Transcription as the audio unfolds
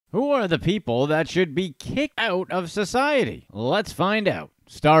Who are the people that should be kicked out of society? Let's find out.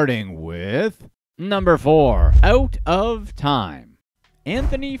 Starting with number 4, out of time.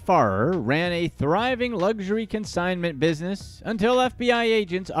 Anthony Farrer ran a thriving luxury consignment business until FBI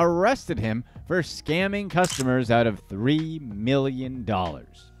agents arrested him for scamming customers out of $3 million.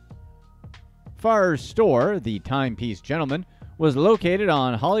 Farrer's store, the Timepiece Gentlemen, was located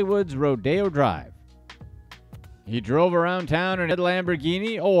on Hollywood's Rodeo Drive. He drove around town in a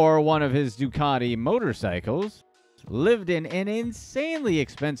Lamborghini or one of his Ducati motorcycles, lived in an insanely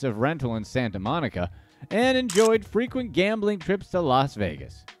expensive rental in Santa Monica, and enjoyed frequent gambling trips to Las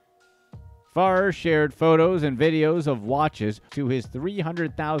Vegas. Farrer shared photos and videos of watches to his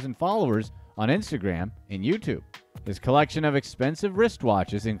 300,000 followers on Instagram and YouTube. His collection of expensive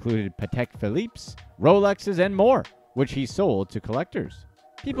wristwatches included Patek Philippe's, Rolexes, and more, which he sold to collectors.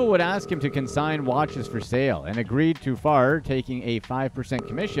 People would ask him to consign watches for sale and agreed to Farrer taking a 5%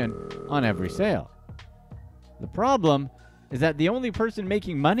 commission on every sale. The problem is that the only person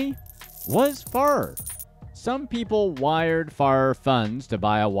making money was Farrer. Some people wired Farrer funds to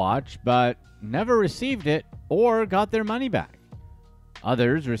buy a watch, but never received it or got their money back.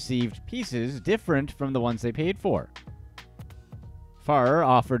 Others received pieces different from the ones they paid for. Farrer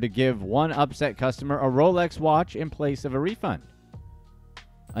offered to give one upset customer a Rolex watch in place of a refund.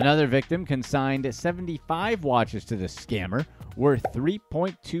 Another victim consigned 75 watches to the scammer worth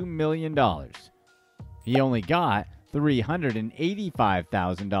 $3.2 million. He only got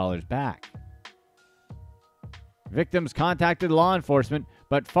 $385,000 back. Victims contacted law enforcement,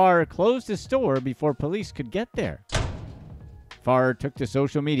 but Farrer closed his store before police could get there. Farrer took to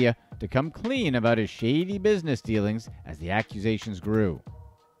social media to come clean about his shady business dealings as the accusations grew.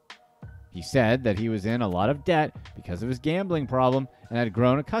 He said that he was in a lot of debt because of his gambling problem and had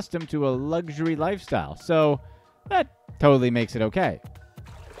grown accustomed to a luxury lifestyle, so that totally makes it okay.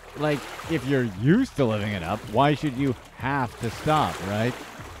 Like, if you're used to living it up, why should you have to stop, right?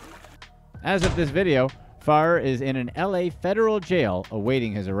 As of this video, Farrer is in an LA federal jail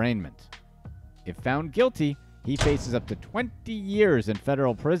awaiting his arraignment. If found guilty, he faces up to 20 years in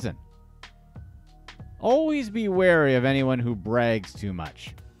federal prison. Always be wary of anyone who brags too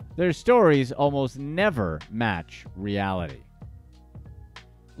much. Their stories almost never match reality.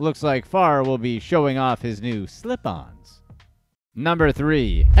 Looks like Farrer will be showing off his new slip-ons. Number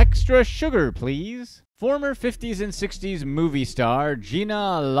 3. Extra sugar, please. Former 50s and 60s movie star Gina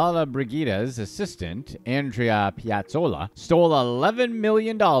Lollobrigida's assistant, Andrea Piazzolla, stole $11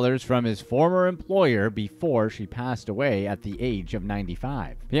 million from his former employer before she passed away at the age of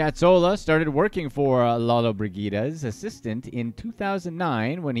 95. Piazzolla started working for Lollobrigida's assistant in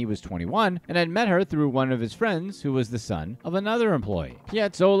 2009 when he was 21 and had met her through one of his friends who was the son of another employee.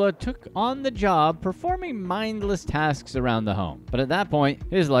 Piazzolla took on the job performing mindless tasks around the home, but at that point,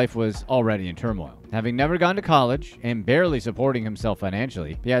 his life was already in turmoil. Having never gone to college and barely supporting himself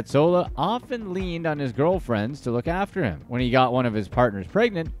financially, Piazzolla often leaned on his girlfriends to look after him. When he got one of his partners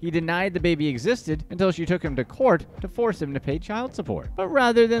pregnant, he denied the baby existed until she took him to court to force him to pay child support. But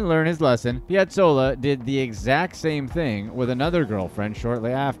rather than learn his lesson, Piazzolla did the exact same thing with another girlfriend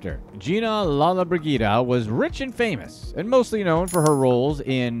shortly after. Gina Lollobrigida was rich and famous, and mostly known for her roles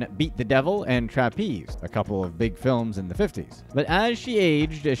in Beat the Devil and Trapeze, a couple of big films in the 50s. But as she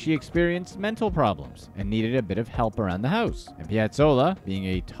aged, she experienced mental problems and needed a bit of help around the house. And Piazzolla, being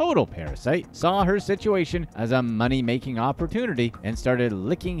a total parasite, saw her situation as a money-making opportunity and started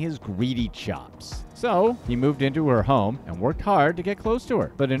licking his greedy chops. So, he moved into her home and worked hard to get close to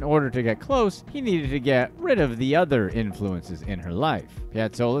her. But in order to get close, he needed to get rid of the other influences in her life.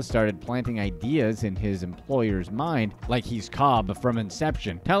 Piazzolla started planting ideas in his employer's mind, like he's Cobb from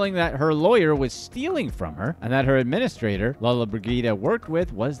Inception, telling that her lawyer was stealing from her and that her administrator, Lollobrigida worked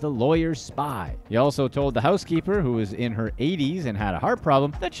with, was the lawyer's spy. He also told the housekeeper, who was in her 80s and had a heart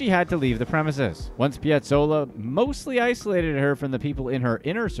problem, that she had to leave the premises. Once Piazzolla mostly isolated her from the people in her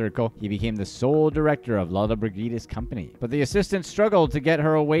inner circle, he became the sole director of Lollobrigida's company. But the assistant struggled to get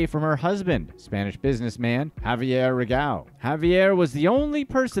her away from her husband, Spanish businessman Javier Rigau. Javier was the only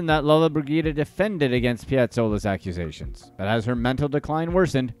person that Lollobrigida defended against Piazzolla's accusations. But as her mental decline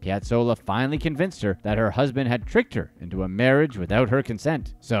worsened, Piazzolla finally convinced her that her husband had tricked her into a marriage without her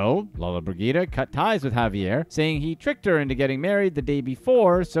consent. So, Lollobrigida cut ties with Javier, saying he tricked her into getting married the day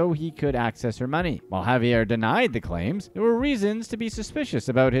before so he could access her money. While Javier denied the claims, there were reasons to be suspicious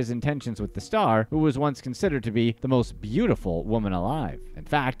about his intentions with the star, who was once considered to be the most beautiful woman alive. In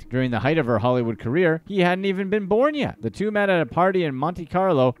fact, during the height of her Hollywood career, he hadn't even been born yet. The two met at a party in Monte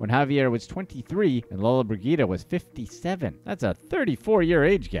Carlo when Javier was 23 and Lollobrigida was 57. That's a 34-year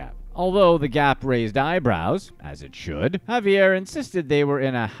age gap. Although the gap raised eyebrows, as it should, Javier insisted they were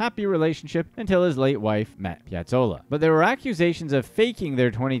in a happy relationship until his late wife met Piazzolla. But there were accusations of faking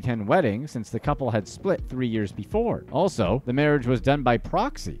their 2010 wedding since the couple had split 3 years before. Also, the marriage was done by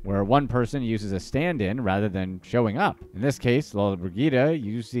proxy, where one person uses a stand-in rather than showing up. In this case, Lollobrigida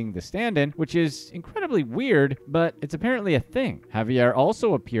using the stand-in, which is incredibly weird, but it's apparently a thing. Javier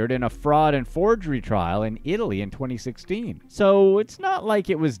also appeared in a fraud and forgery trial in Italy in 2016. So it's not like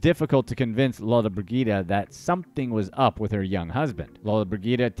it was difficult to convince Lollobrigida that something was up with her young husband.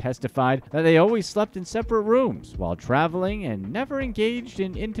 Lollobrigida testified that they always slept in separate rooms while traveling and never engaged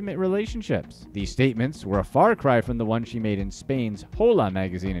in intimate relationships. These statements were a far cry from the one she made in Spain's Hola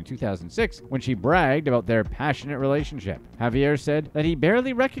magazine in 2006 when she bragged about their passionate relationship. Javier said that he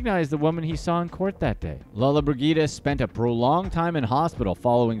barely recognized the woman he saw in court that day. Lollobrigida spent a prolonged time in hospital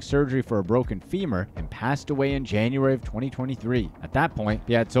following surgery for a broken femur and passed away in January of 2023. At that point,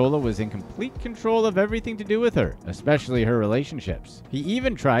 Piazzolla was in complete control of everything to do with her, especially her relationships. He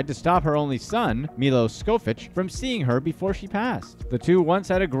even tried to stop her only son, Milo Skofic, from seeing her before she passed. The two once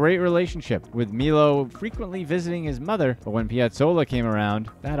had a great relationship, with Milo frequently visiting his mother, but when Piazzolla came around,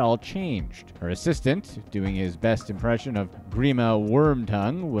 that all changed. Her assistant, doing his best impression of Grima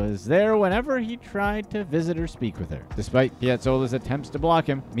Wormtongue, was there whenever he tried to visit or speak with her. Despite Piazzolla's attempts to block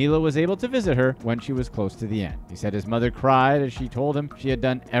him, Milo was able to visit her when she was close to the end. He said his mother cried as she told him she had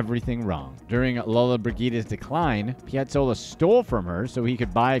done everything wrong. During Lollobrigida's decline, Piazzolla stole from her so he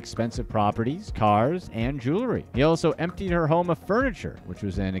could buy expensive properties, cars, and jewelry. He also emptied her home of furniture, which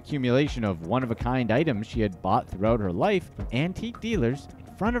was an accumulation of one-of-a-kind items she had bought throughout her life from antique dealers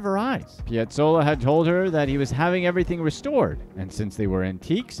in front of her eyes. Piazzolla had told her that he was having everything restored, and since they were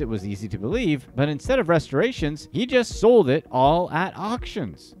antiques, it was easy to believe, but instead of restorations, he just sold it all at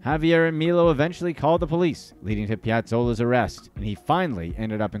auctions. Javier and Milo eventually called the police, leading to Piazzolla's arrest, and he finally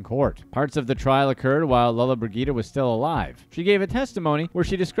ended up in court. Parts of the trial occurred while Lollobrigida was still alive. She gave a testimony where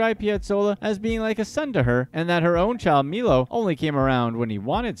she described Piazzolla as being like a son to her, and that her own child Milo only came around when he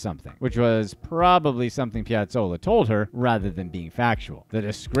wanted something, which was probably something Piazzolla told her rather than being factual.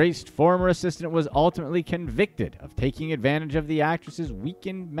 The disgraced former assistant was ultimately convicted of taking advantage of the actress's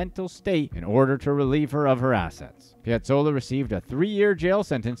weakened mental state in order to relieve her of her assets. Piazzolla received a 3-year jail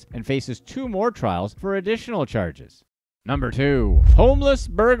sentence and faces 2 more trials for additional charges. Number 2. Homeless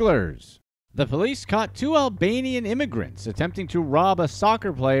burglars. The police caught 2 Albanian immigrants attempting to rob a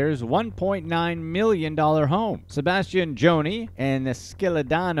soccer player's $1.9 million home. Sebastian Joni and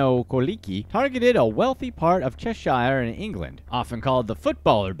Skilidano Koliki targeted a wealthy part of Cheshire in England, often called the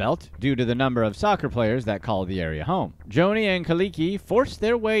footballer belt due to the number of soccer players that call the area home. Joni and Koliki forced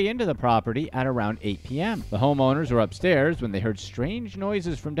their way into the property at around 8 p.m. The homeowners were upstairs when they heard strange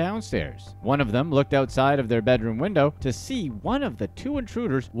noises from downstairs. One of them looked outside of their bedroom window to see one of the 2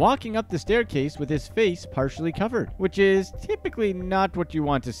 intruders walking up the staircase with his face partially covered, which is typically not what you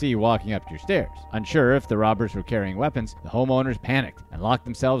want to see walking up your stairs. Unsure if the robbers were carrying weapons, the homeowners panicked and locked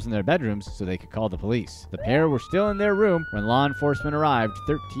themselves in their bedrooms so they could call the police. The pair were still in their room when law enforcement arrived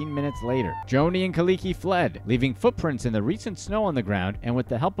 13 minutes later. Joni and Kaliki fled, leaving footprints in the recent snow on the ground, and with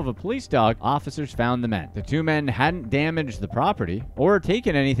the help of a police dog, officers found the men. The 2 men hadn't damaged the property or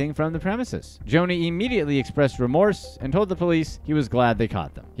taken anything from the premises. Joni immediately expressed remorse and told the police he was glad they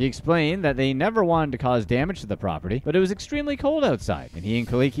caught them. He explained that they never wanted to cause damage to the property, but it was extremely cold outside, and he and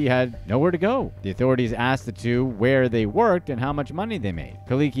Kaliki had nowhere to go. The authorities asked the 2 where they worked and how much money they made.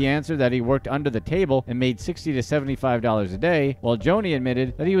 Kaliki answered that he worked under the table and made $60 to $75 a day, while Joni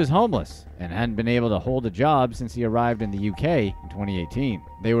admitted that he was homeless and hadn't been able to hold a job since he arrived in the UK in 2018.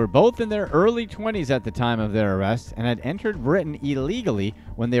 They were both in their early 20s at the time of their arrest and had entered Britain illegally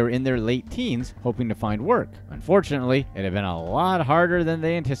when they were in their late teens, hoping to find work. Unfortunately, it had been a lot harder than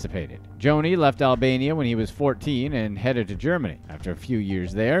they anticipated. Joni left Albania when he was 14 and headed to Germany. After a few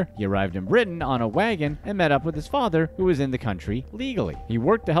years there, he arrived in Britain on a wagon and met up with his father, who was in the country legally. He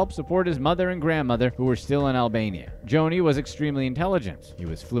worked to help support his mother and grandmother, who were still in Albania. Joni was extremely intelligent. He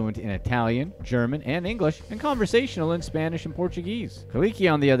was fluent in Italian, German, and English, and conversational in Spanish and Portuguese.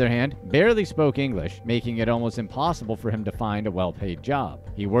 Kaliki, on the other hand, barely spoke English, making it almost impossible for him to find a well-paid job.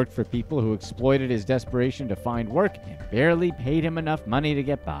 He worked for people who exploited his desperation to find work and barely paid him enough money to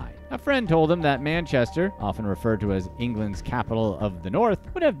get by. A friend told him that Manchester, often referred to as England's capital of the North,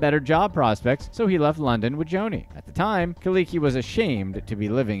 would have better job prospects, so he left London with Joni. At the time, Kaliki was ashamed to be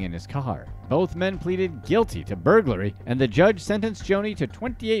living in his car. Both men pleaded guilty to burglary, and the judge sentenced Joni to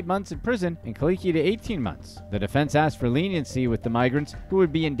 28 months in prison and Kaliki to 18 months. The defense asked for leniency with the migrants who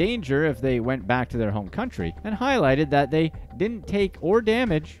would be in danger if they went back to their home country, and highlighted that they didn't take or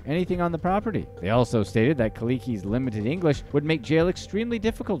damage anything on the property. They also stated that Kaliki's limited English would make jail extremely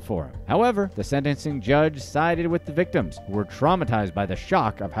difficult for for him. However, the sentencing judge sided with the victims, who were traumatized by the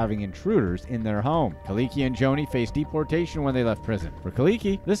shock of having intruders in their home. Kaliki and Joni faced deportation when they left prison. For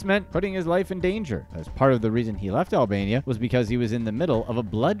Kaliki, this meant putting his life in danger, as part of the reason he left Albania was because he was in the middle of a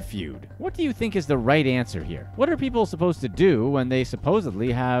blood feud. What do you think is the right answer here? What are people supposed to do when they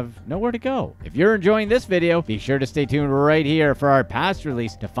supposedly have nowhere to go? If you're enjoying this video, be sure to stay tuned right here for our past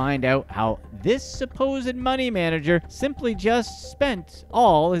release to find out how this supposed money manager simply just spent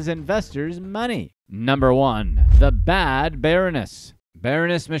all his investors' money. Number 1. The Bad Baroness.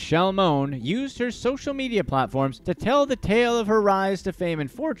 Baroness Michelle Mone used her social media platforms to tell the tale of her rise to fame and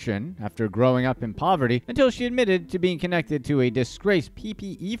fortune after growing up in poverty until she admitted to being connected to a disgraced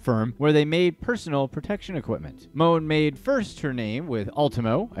PPE firm where they made personal protection equipment. Mone made first her name with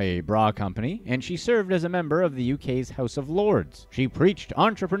Ultimo, a bra company, and she served as a member of the UK's House of Lords. She preached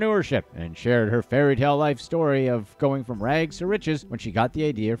entrepreneurship and shared her fairy tale life story of going from rags to riches when she got the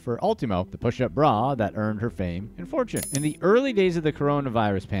idea for Ultimo, the push-up bra that earned her fame and fortune. In the early days of the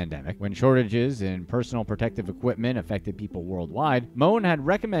coronavirus pandemic, when shortages in personal protective equipment affected people worldwide, Mone had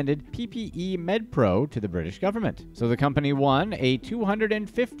recommended PPE MedPro to the British government. So the company won a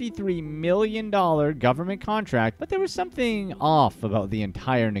 $253 million government contract, but there was something off about the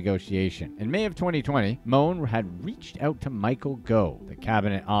entire negotiation. In May of 2020, Mone had reached out to Michael Gove, the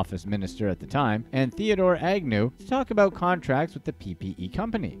cabinet office minister at the time, and Theodore Agnew to talk about contracts with the PPE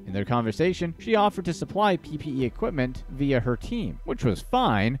company. In their conversation, she offered to supply PPE equipment via her team, which was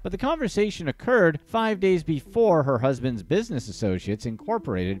fine, but the conversation occurred 5 days before her husband's business associates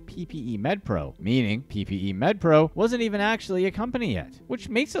incorporated PPE MedPro, meaning PPE MedPro wasn't even actually a company yet, which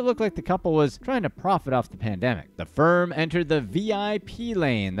makes it look like the couple was trying to profit off the pandemic. The firm entered the VIP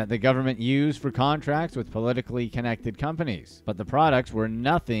lane that the government used for contracts with politically connected companies, but the products were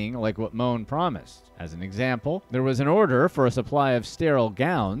nothing like what Mone promised. As an example, there was an order for a supply of sterile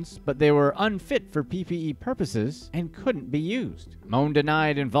gowns, but they were unfit for PPE purposes and couldn't be used. Mone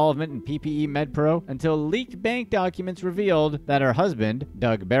denied involvement in PPE MedPro until leaked bank documents revealed that her husband,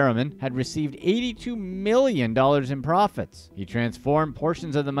 Doug Berriman, had received $82 million in profits. He transformed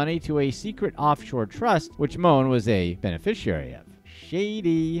portions of the money to a secret offshore trust, which Mone was a beneficiary of.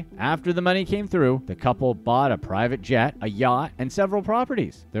 Shady. After the money came through, the couple bought a private jet, a yacht, and several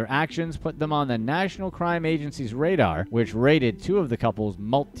properties. Their actions put them on the National Crime Agency's radar, which raided two of the couple's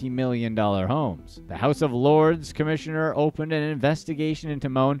multi-million-dollar homes. The House of Lords commissioner opened an investigation into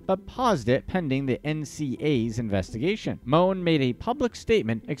Mone, but paused it pending the NCA's investigation. Mone made a public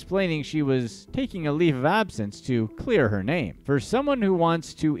statement explaining she was taking a leave of absence to clear her name. For someone who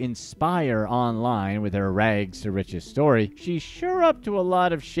wants to inspire online with her rags to riches story, she's sure up to a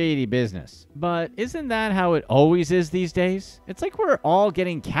lot of shady business. But isn't that how it always is these days? It's like we're all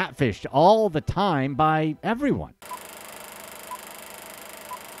getting catfished all the time by everyone.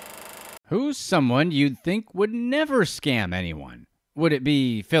 Who's someone you'd think would never scam anyone? Would it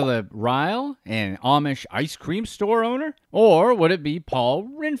be Philip Ryle, an Amish ice cream store owner? Or would it be Paul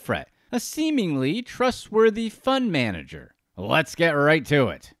Rinfret, a seemingly trustworthy fund manager? Let's get right to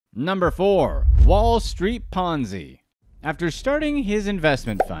it. Number 4. Wall Street Ponzi. After starting his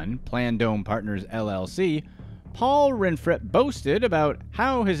investment fund, Plandome Partners LLC, Paul Rinfret boasted about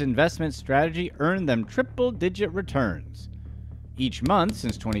how his investment strategy earned them triple-digit returns. Each month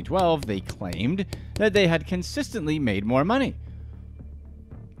since 2012, they claimed that they had consistently made more money.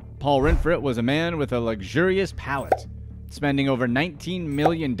 Paul Rinfret was a man with a luxurious palate, spending over $19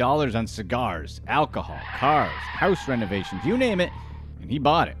 million on cigars, alcohol, cars, house renovations, you name it, and he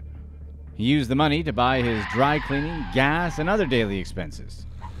bought it. He used the money to buy his dry cleaning, gas, and other daily expenses.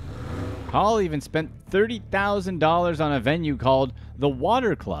 Paul even spent $30,000 on a venue called the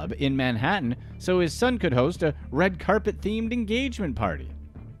Water Club in Manhattan so his son could host a red carpet-themed engagement party.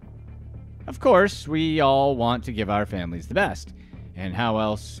 Of course, we all want to give our families the best, and how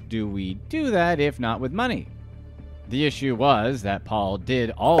else do we do that if not with money? The issue was that Paul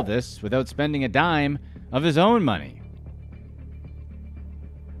did all this without spending a dime of his own money.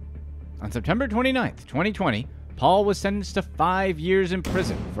 On September 29th, 2020, Paul was sentenced to 5 years in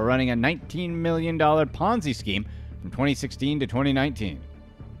prison for running a $19 million Ponzi scheme from 2016 to 2019.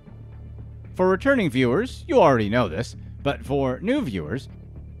 For returning viewers, you already know this, but for new viewers,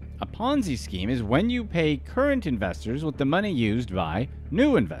 a Ponzi scheme is when you pay current investors with the money used by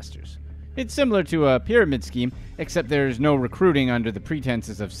new investors. It's similar to a pyramid scheme, except there's no recruiting under the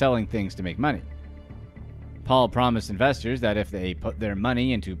pretenses of selling things to make money. Paul promised investors that if they put their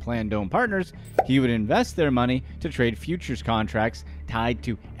money into Plandome Partners, he would invest their money to trade futures contracts tied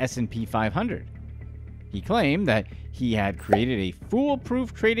to S&P 500. He claimed that he had created a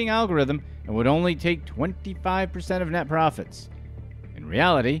foolproof trading algorithm and would only take 25% of net profits. In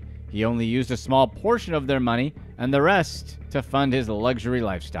reality, He only used a small portion of their money and the rest to fund his luxury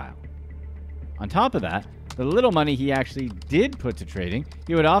lifestyle. On top of that, the little money he actually did put to trading,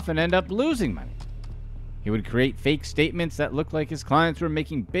 he would often end up losing money. He would create fake statements that looked like his clients were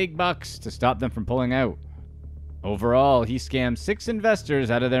making big bucks to stop them from pulling out. Overall, he scammed 6 investors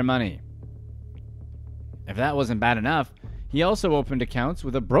out of their money. If that wasn't bad enough, he also opened accounts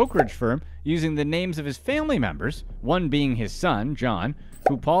with a brokerage firm using the names of his family members, one being his son, John,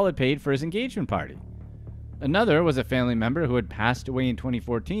 who Paul had paid for his engagement party. Another was a family member who had passed away in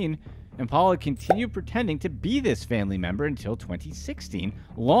 2014, and Paul had continued pretending to be this family member until 2016,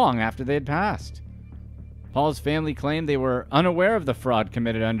 long after they had passed. Paul's family claimed they were unaware of the fraud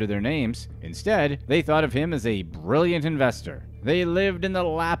committed under their names. Instead, they thought of him as a brilliant investor. They lived in the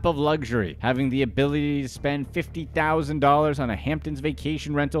lap of luxury, having the ability to spend $50,000 on a Hamptons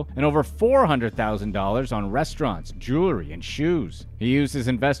vacation rental and over $400,000 on restaurants, jewelry, and shoes. He used his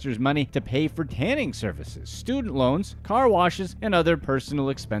investors' money to pay for tanning services, student loans, car washes, and other personal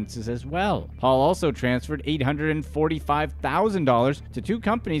expenses as well. Paul also transferred $845,000 to 2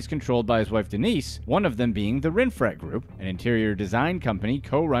 companies controlled by his wife Denise, one of them being the Rinfret Group, an interior design company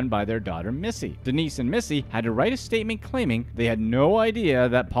co-run by their daughter Missy. Denise and Missy had to write a statement claiming they had no idea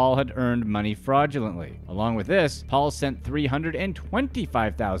that Paul had earned money fraudulently. Along with this, Paul sent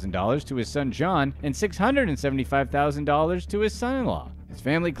 $325,000 to his son John and $675,000 to his son-in-law. His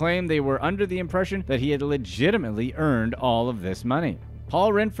family claimed they were under the impression that he had legitimately earned all of this money.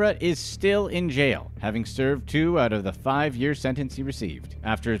 Paul Rinfret is still in jail, having served 2 out of the 5-year sentence he received.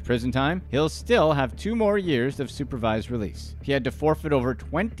 After his prison time, he'll still have 2 more years of supervised release. He had to forfeit over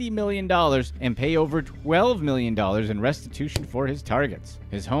 $20 million and pay over $12 million in restitution for his targets.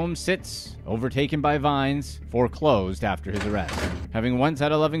 His home sits, overtaken by vines, foreclosed after his arrest. Having once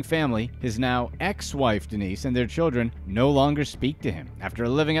had a loving family, his now ex-wife Denise and their children no longer speak to him. After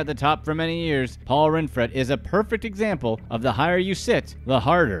living at the top for many years, Paul Rinfret is a perfect example of the higher you sit, the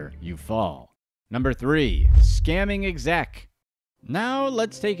harder you fall. Number 3. Scamming exec. Now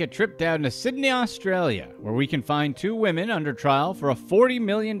let's take a trip down to Sydney, Australia, where we can find 2 women under trial for a $40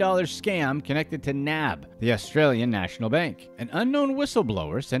 million scam connected to NAB, the Australian National Bank. An unknown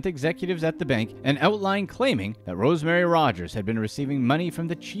whistleblower sent executives at the bank an outline claiming that Rosemary Rogers had been receiving money from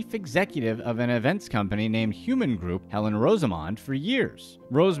the chief executive of an events company named Human Group, Helen Rosamond, for years.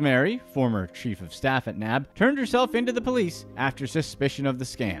 Rosemary, former chief of staff at NAB, turned herself into the police after suspicion of the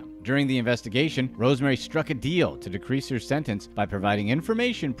scam. During the investigation, Rosemary struck a deal to decrease her sentence by providing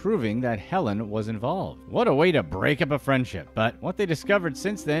information proving that Helen was involved. What a way to break up a friendship, but what they discovered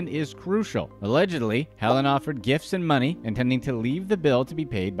since then is crucial. Allegedly, Helen offered gifts and money, intending to leave the bill to be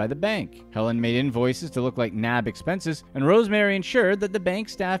paid by the bank. Helen made invoices to look like NAB expenses, and Rosemary ensured that the bank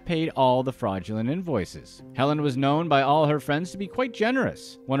staff paid all the fraudulent invoices. Helen was known by all her friends to be quite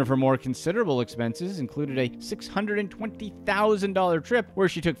generous. One of her more considerable expenses included a $620,000 trip where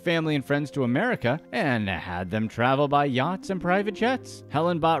she took family and friends to America and had them travel by yachts and private jets.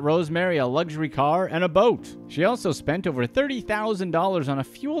 Helen bought Rosemary a luxury car and a boat. She also spent over $30,000 on a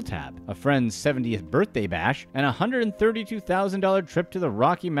fuel tab, a friend's 70th birthday bash, and a $132,000 trip to the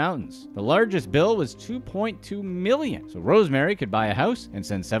Rocky Mountains. The largest bill was $2.2 million, so Rosemary could buy a house and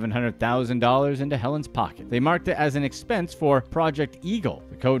send $700,000 into Helen's pocket. They marked it as an expense for Project Eagle,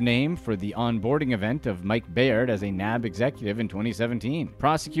 the code name for the onboarding event of Mike Baird as a NAB executive in 2017.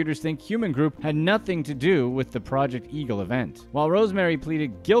 Prosecutors think Human Group had nothing to do with the Project Eagle event. While Rosemary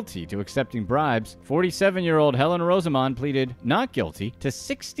pleaded guilty to accepting bribes, 47-year-old Helen Rosamond pleaded not guilty to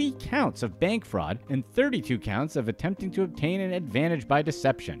 60 counts of bank fraud and 32 counts of attempting to obtain an advantage by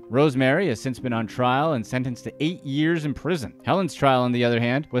deception. Rosemary has since been on trial and sentenced to 8 years in prison. Helen's trial, on the other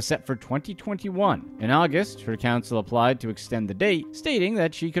hand, was set for 2021. In August, her counsel applied to extend the date, stating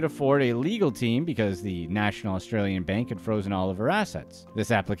that she could afford a legal team because the National Australian Bank had frozen all of her assets. This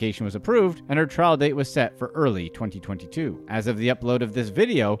application was approved, and her trial date was set for early 2022. As of the upload of this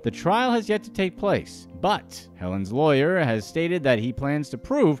video, the trial has yet to take place, but Helen's lawyer has stated that he plans to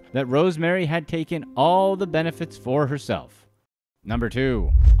prove that Rosemary had taken all the benefits for herself. Number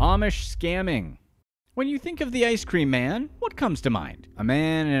 2. Amish scamming. When you think of the ice cream man, what comes to mind? A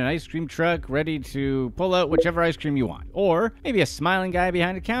man in an ice cream truck ready to pull out whichever ice cream you want. Or maybe a smiling guy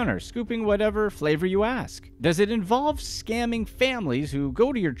behind a counter, scooping whatever flavor you ask. Does it involve scamming families who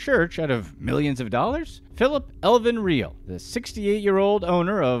go to your church out of millions of dollars? Philip Elvin Reel, the 68-year-old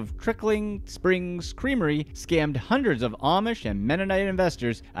owner of Trickling Springs Creamery, scammed hundreds of Amish and Mennonite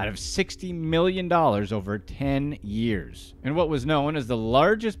investors out of $60 million over 10 years. In what was known as the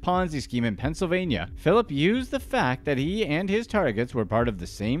largest Ponzi scheme in Pennsylvania, Philip used the fact that he and his targets were part of the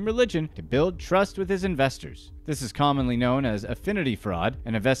same religion to build trust with his investors. This is commonly known as affinity fraud,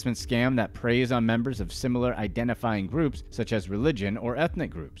 an investment scam that preys on members of similar identifying groups such as religion or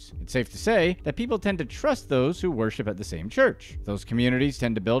ethnic groups. It's safe to say that people tend to trust those who worship at the same church. Those communities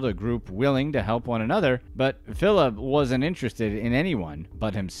tend to build a group willing to help one another, but Philip wasn't interested in anyone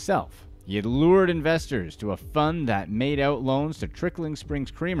but himself. He had lured investors to a fund that made out loans to Trickling Springs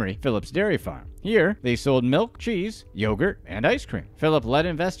Creamery, Philip's dairy farm. Here, they sold milk, cheese, yogurt, and ice cream. Philip led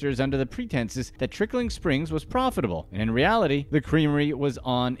investors under the pretenses that Trickling Springs was profitable, and in reality, the creamery was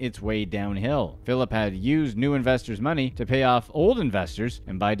on its way downhill. Philip had used new investors' money to pay off old investors,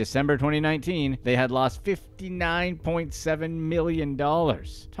 and by December 2019, they had lost $59.7 million.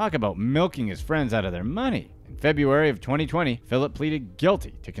 Talk about milking his friends out of their money. In February of 2020, Philip pleaded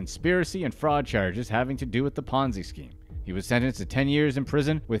guilty to conspiracy and fraud charges having to do with the Ponzi scheme. He was sentenced to 10 years in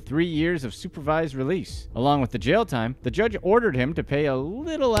prison with 3 years of supervised release. Along with the jail time, the judge ordered him to pay a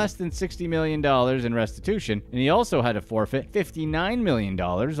little less than $60 million in restitution, and he also had to forfeit $59 million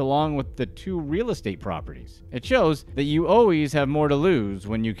along with the 2 real estate properties. It shows that you always have more to lose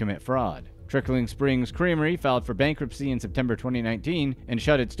when you commit fraud. Trickling Springs Creamery filed for bankruptcy in September 2019 and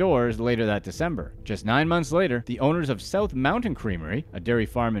shut its doors later that December. Just 9 months later, the owners of South Mountain Creamery, a dairy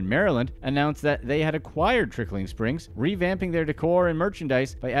farm in Maryland, announced that they had acquired Trickling Springs, revamping their decor and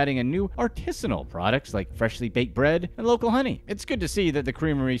merchandise by adding a new artisanal products like freshly baked bread and local honey. It's good to see that the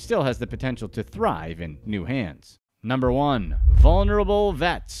creamery still has the potential to thrive in new hands. Number 1. Vulnerable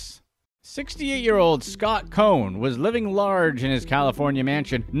vets. 68-year-old Scott Cohn was living large in his California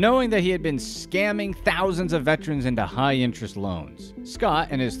mansion, knowing that he had been scamming thousands of veterans into high-interest loans. Scott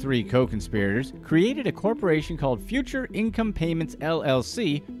and his 3 co-conspirators created a corporation called Future Income Payments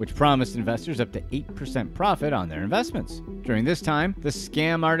LLC, which promised investors up to 8% profit on their investments. During this time, the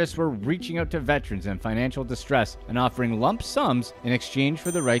scam artists were reaching out to veterans in financial distress and offering lump sums in exchange for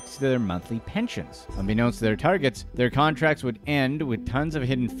the rights to their monthly pensions. Unbeknownst to their targets, their contracts would end with tons of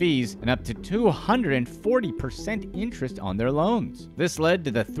hidden fees and up to 240% interest on their loans. This led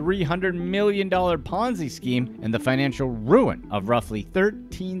to the $300 million Ponzi scheme and the financial ruin of roughly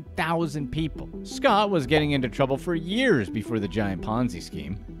 13,000 people. Scott was getting into trouble for years before the giant Ponzi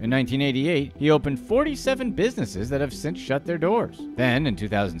scheme. In 1988, he opened 47 businesses that have since shut their doors. Then, in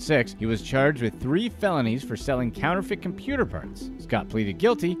 2006, he was charged with 3 felonies for selling counterfeit computer parts. Scott pleaded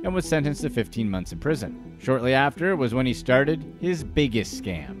guilty and was sentenced to 15 months in prison. Shortly after was when he started his biggest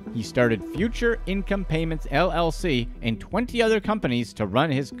scam. He started Future Income Payments LLC and 20 other companies to run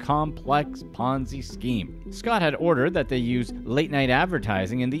his complex Ponzi scheme. Scott had ordered that they use late-night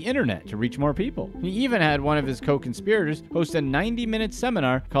advertising and the internet to reach more people. He even had one of his co-conspirators host a 90-minute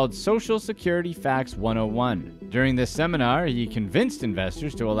seminar called Social Security Facts 101. During this seminar, he convinced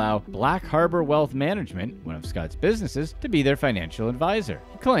investors to allow Black Harbor Wealth Management, one of Scott's businesses, to be their financial advisor.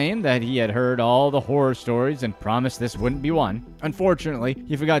 He claimed that he had heard all the horror stories and promised this wouldn't be one. Unfortunately,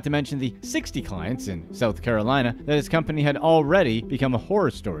 he forgot to mention the 60 clients in South Carolina that his company had already become a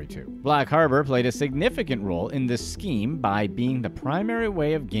horror story to. Black Harbor played a significant role in this scheme by being the primary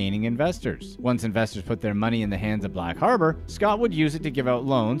way of gaining investors. Once investors put their money in the hands of Black Harbor, Scott would use it to give out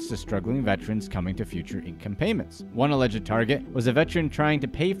loans to struggling veterans coming to Future Income Payments. One alleged target was a veteran trying to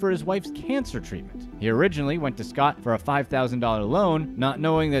pay for his wife's cancer treatment. He originally went to Scott for a $5,000 loan, not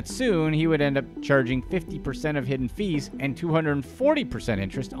knowing that soon he would end up charging 50% of hidden fees and 240%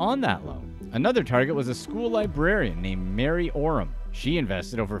 interest on that loan. Another target was a school librarian named Mary Oram. She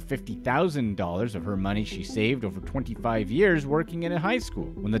invested over $50,000 of her money she saved over 25 years working in a high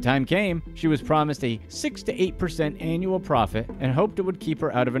school. When the time came, she was promised a 6 to 8% annual profit and hoped it would keep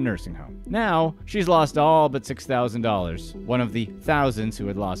her out of a nursing home. Now, she's lost all but $6,000, one of the thousands who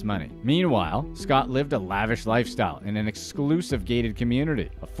had lost money. Meanwhile, Scott lived a lavish lifestyle in an exclusive gated community,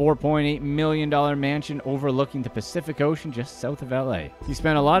 a $4.8 million mansion overlooking the Pacific Ocean just south of LA. He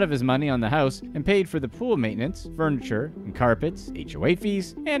spent a lot of his money on the house and paid for the pool maintenance, furniture, and carpets, HOA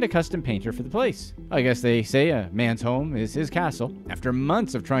fees, and a custom painter for the place. I guess they say a man's home is his castle. After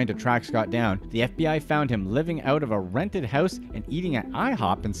months of trying to track Scott down, the FBI found him living out of a rented house and eating at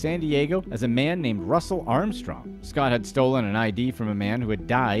IHOP in San Diego as a man named Russell Armstrong. Scott had stolen an ID from a man who had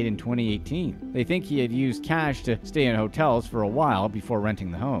died in 2018. They think he had used cash to stay in hotels for a while before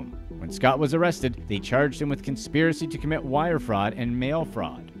renting the home. When Scott was arrested, they charged him with conspiracy to commit wire fraud and mail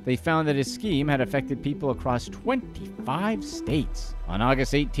fraud. They found that his scheme had affected people across 25 states. On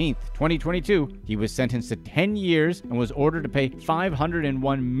August 18, 2022, he was sentenced to 10 years and was ordered to pay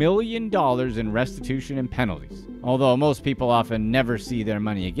 $501 million in restitution and penalties. Although most people often never see their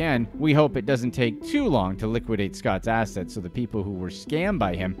money again, we hope it doesn't take too long to liquidate Scott's assets so the people who were scammed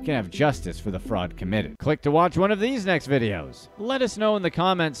by him can have justice for the fraud committed. Click to watch one of these next videos. Let us know in the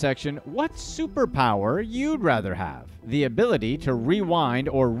comment section what superpower you'd rather have. The ability to rewind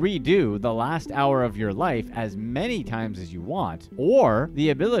or redo the last hour of your life as many times as you want, or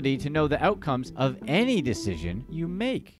the ability to know the outcomes of any decision you make.